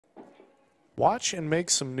Watch and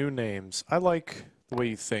make some new names. I like the way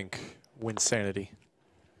you think, Winsanity.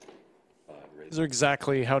 These are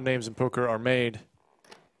exactly how names in poker are made.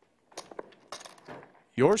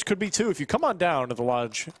 Yours could be too. If you come on down to the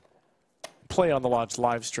Lodge, play on the Lodge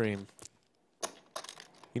live stream.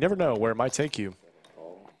 You never know where it might take you.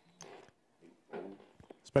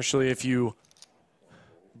 Especially if you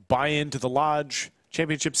buy into the Lodge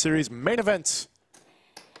Championship Series main event.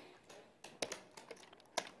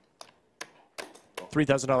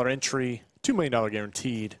 $3,000 entry, $2 million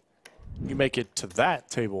guaranteed. You make it to that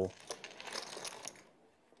table.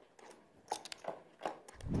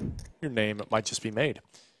 Your name might just be made.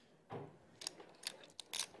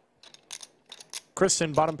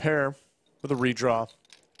 Kristen, bottom pair with a redraw,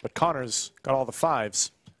 but Connor's got all the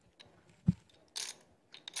fives.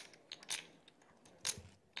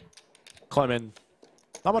 Clement,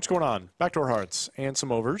 not much going on. Backdoor hearts and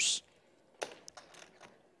some overs.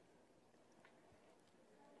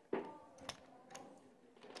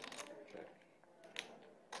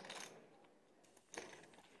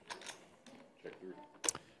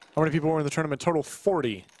 How many people were in the tournament? Total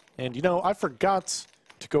 40. And, you know, I forgot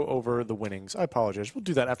to go over the winnings. I apologize. We'll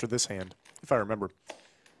do that after this hand, if I remember.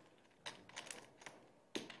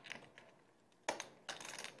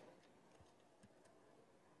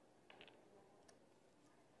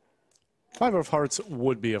 Five of Hearts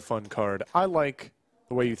would be a fun card. I like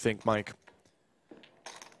the way you think, Mike.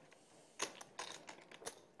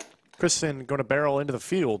 Kristen going to barrel into the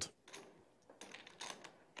field.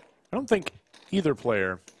 I don't think either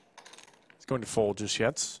player is going to fold just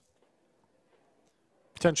yet.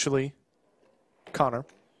 Potentially Connor.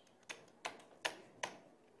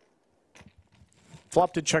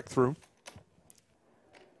 Flop did check through.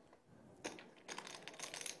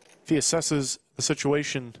 If he assesses the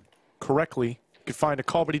situation correctly, he could find a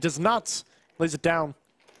call, but he does not. Lays it down.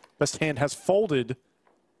 Best hand has folded.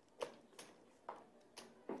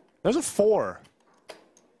 There's a 4.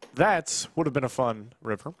 That would have been a fun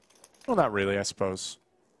river. Well, not really, I suppose.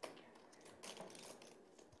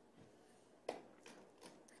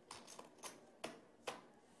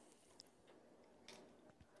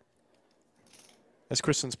 As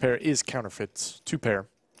Kristen's pair is counterfeit. 2 pair.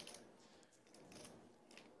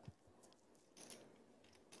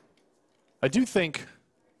 I do think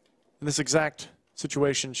in this exact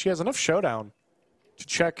situation, she has enough showdown to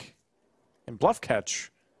check and bluff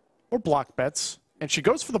catch or block bets, and she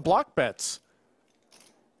goes for the block bets.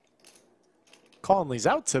 Conley's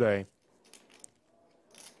out today.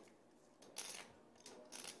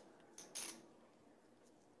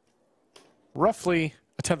 Roughly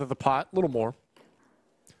a tenth of the pot, a little more.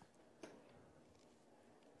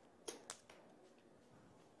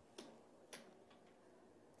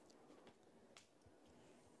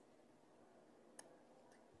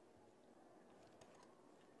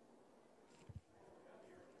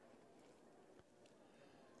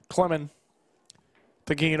 Clement,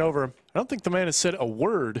 thinking it over. I don't think the man has said a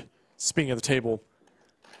word, speaking of the table.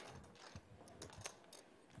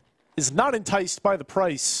 Is not enticed by the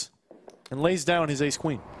price and lays down his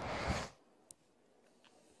ace-queen.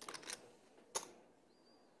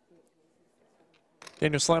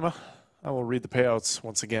 Daniel Slamma, I will read the payouts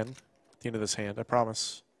once again at the end of this hand. I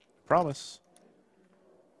promise. I promise.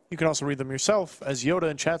 You can also read them yourself, as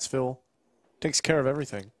Yoda in Chatsville takes care of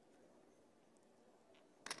everything.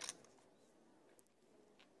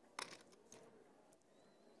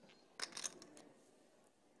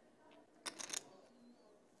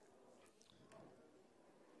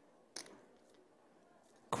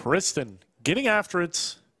 Kristen getting after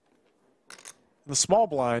it. The small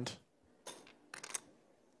blind.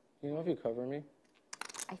 You know if you cover me?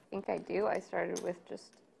 I think I do. I started with just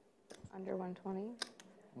under 120.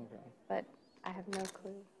 Okay. But I have no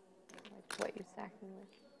clue like, what you stacked me with.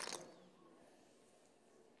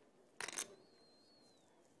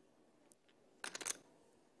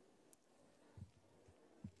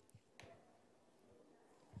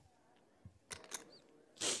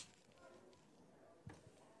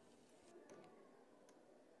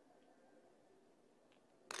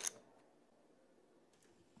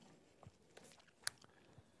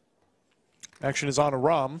 Action is on a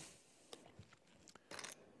Rom.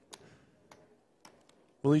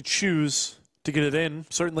 Will he choose to get it in?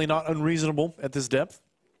 Certainly not unreasonable at this depth.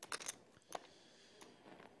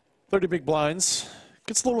 30 big blinds.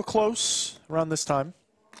 Gets a little close around this time.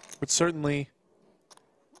 Would certainly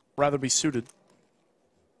rather be suited.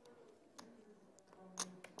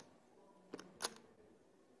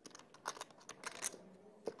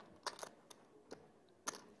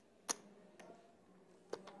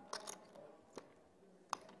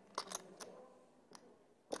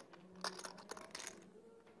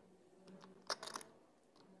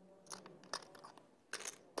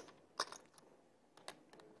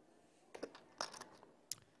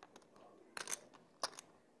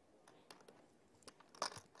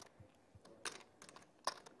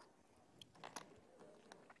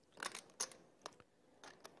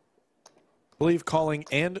 believe calling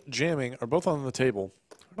and jamming are both on the table.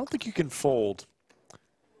 I don't think you can fold.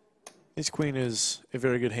 Ace-queen is a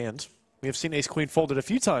very good hand. We have seen ace-queen folded a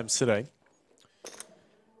few times today.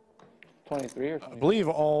 23 or I 20? believe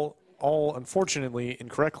all unfortunately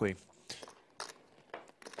incorrectly.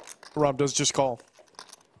 Rob does just call.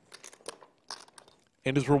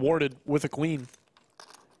 And is rewarded with a queen.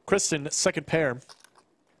 Kristen, second pair.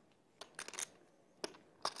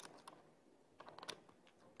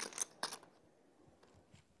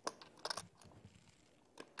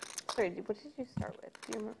 Sorry, what did you start with?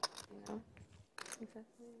 Do you remember? You know?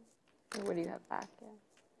 Exactly. Or what do you have back? Yeah.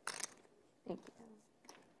 Thank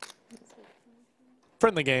you.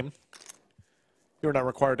 Friendly game. You're not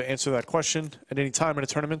required to answer that question at any time in a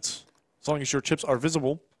tournament. As long as your chips are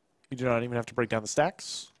visible, you do not even have to break down the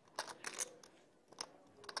stacks.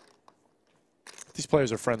 These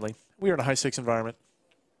players are friendly. We are in a high-stakes environment.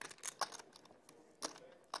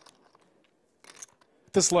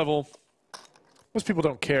 At this level, most people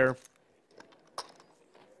don't care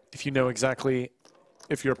if you know exactly,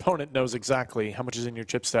 if your opponent knows exactly how much is in your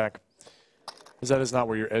chip stack, because that is not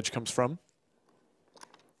where your edge comes from.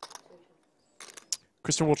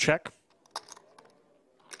 Kristen will check.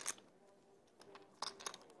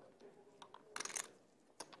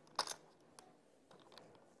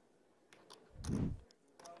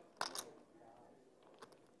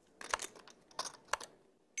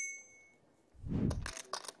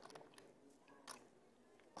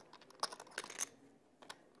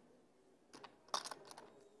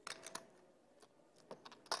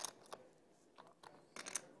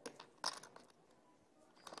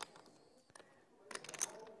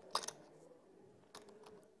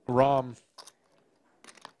 Rom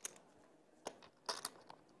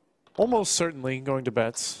almost certainly going to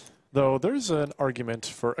bets, though there's an argument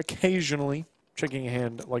for occasionally checking a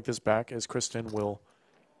hand like this back, as Kristen will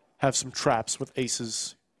have some traps with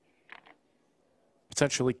aces,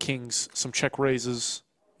 potentially kings, some check raises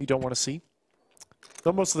you don't want to see.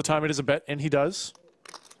 Though most of the time it is a bet, and he does.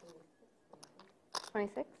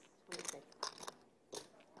 26?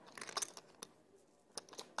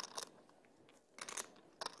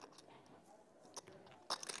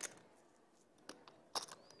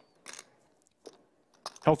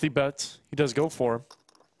 Healthy bet. He does go for.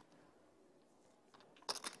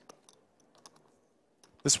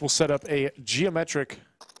 This will set up a geometric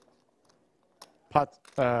pot,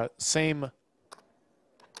 same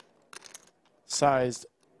sized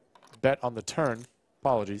bet on the turn.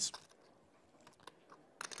 Apologies.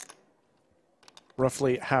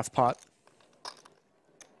 Roughly half pot.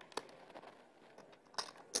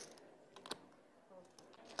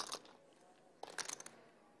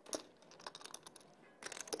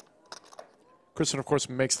 Kristen, of course,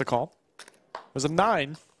 makes the call. There's a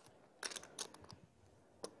 9.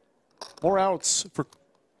 More outs for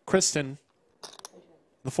Kristen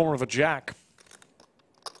in the form of a jack.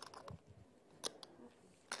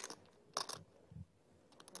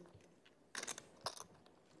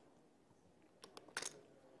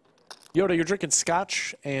 Yoda, you're drinking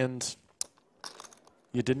scotch, and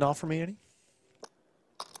you didn't offer me any?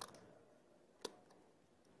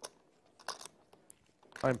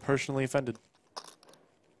 I'm personally offended.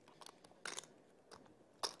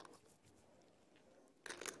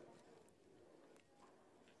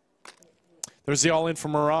 There's the all-in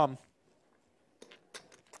from Aram.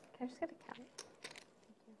 Can I just get a count?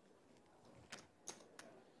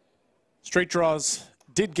 Straight draws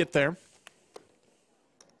did get there.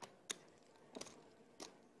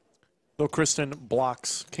 Though Kristen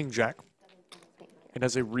blocks King Jack and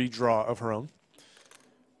has a redraw of her own.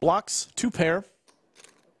 Blocks 2 pair.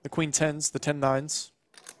 The Queen 10s, the 10-9s.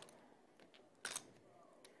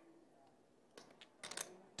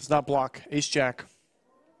 Does not block Ace Jack.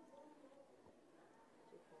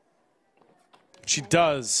 She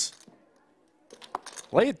does.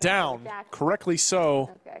 Lay it down. Correctly so.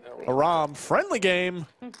 Okay, sweet. Aram, friendly game.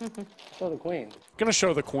 Show the queen. Gonna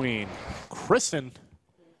show the queen. Kristen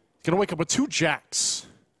gonna wake up with 2 jacks.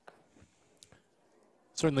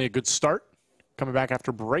 Certainly a good start. Coming back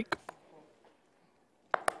after break.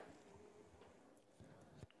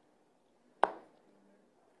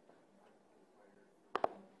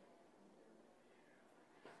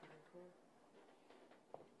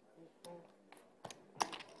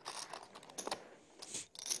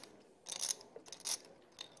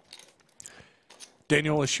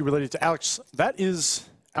 Daniel, is she related to Alex? That is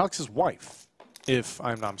Alex's wife, if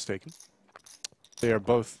I'm not mistaken. They are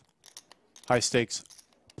both high-stakes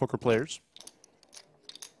poker players.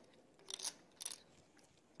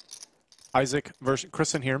 Isaac versus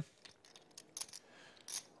Kristen here.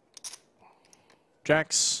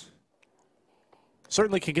 Jacks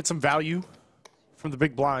Certainly can get some value from the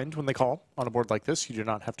big blind when they call on a board like this. You do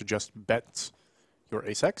not have to just bet your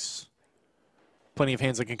ace-x. Plenty of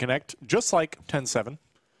hands that can connect, just like 10-7.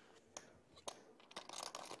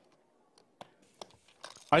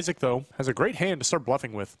 Isaac, though, has a great hand to start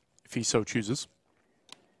bluffing with, if he so chooses.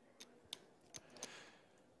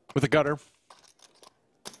 With a gutter.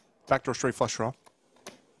 Backdoor straight flush draw.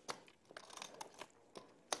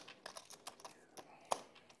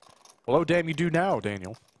 Well, oh, damn, you do now,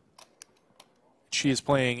 Daniel. She is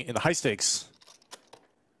playing in the high stakes.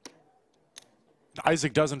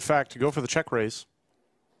 Isaac does, in fact, go for the check raise.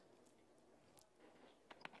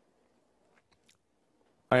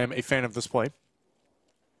 I am a fan of this play.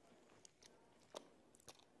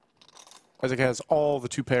 Isaac has all the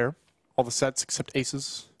two pair, all the sets except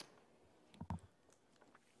aces.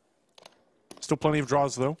 Still plenty of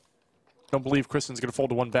draws, though. Don't believe Kristen's going to fold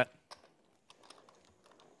to one bet.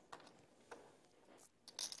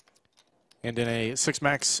 And in a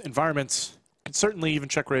 6-max environment, can certainly even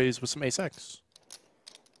check raise with some ace-x.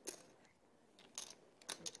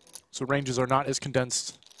 So ranges are not as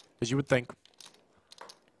condensed as you would think.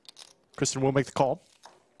 Kristen will make the call.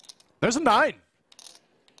 There's a 9. How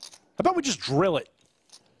about we just drill it?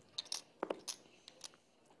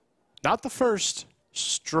 Not the first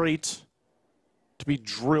straight to be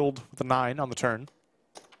drilled with a 9 on the turn.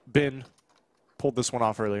 Ben pulled this one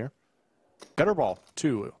off earlier. Gutter ball,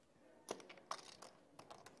 2.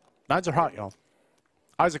 9s are hot, y'all.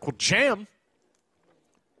 Isaac will jam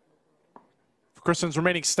for Kristen's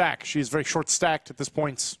remaining stack. She is very short stacked at this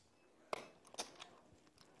point.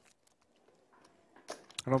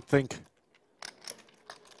 I don't think...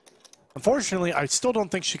 Unfortunately, I still don't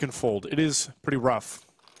think she can fold. It is pretty rough.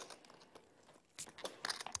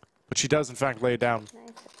 But she does, in fact, lay it down.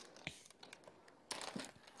 Nice.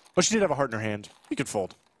 But she did have a heart in her hand. You could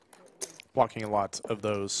fold. Blocking a lot of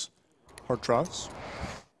those hard draws.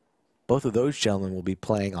 Both of those gentlemen will be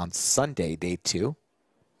playing on Sunday, day 2.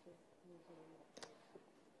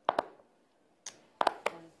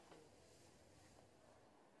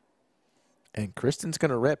 And Kristen's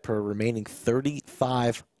going to rip her remaining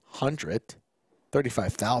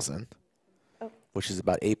 35,000, which is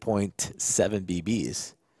about 8.7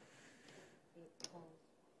 BBs.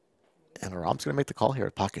 And Aram's going to make the call here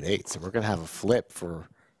at pocket 8. So we're going to have a flip for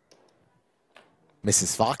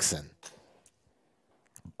Mrs. Foxen.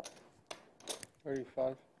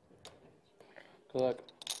 35. Good luck.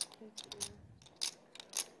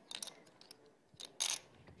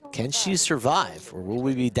 Can she survive, or will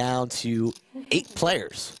we be down to 8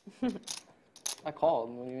 players? I called.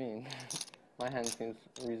 What do you mean? My hand seems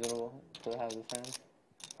reasonable to have this hand.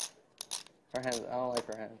 Her hand, I don't like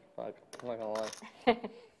her hand. Fuck. I'm not gonna lie. I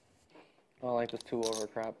don't like this 2-over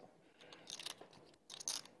crap.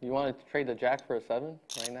 You want to trade the jack for a 7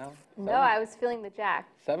 right now? 7? No, I was feeling the jack.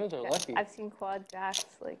 7s are lucky. I've seen quad jacks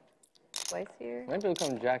like twice here. Maybe it'll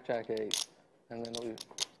come jack, jack 8. And then it'll be...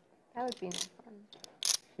 That would be no fun.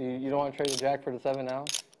 You don't want to trade the jack for the 7 now?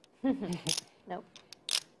 Nope.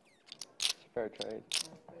 It's a fair trade.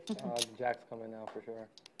 The jack's coming now for sure.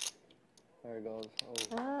 There it goes.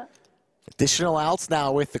 Oh. Additional outs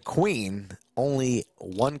now with the queen. Only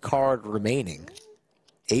 1 card remaining.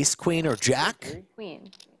 Ace, queen, or jack? Queen.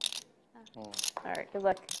 Oh. All right, good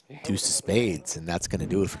luck. Deuce of spades, and that's going to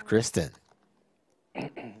do it for Kristen.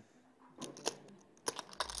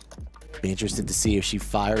 Be interested to see if she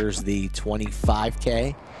fires the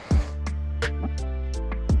 25K.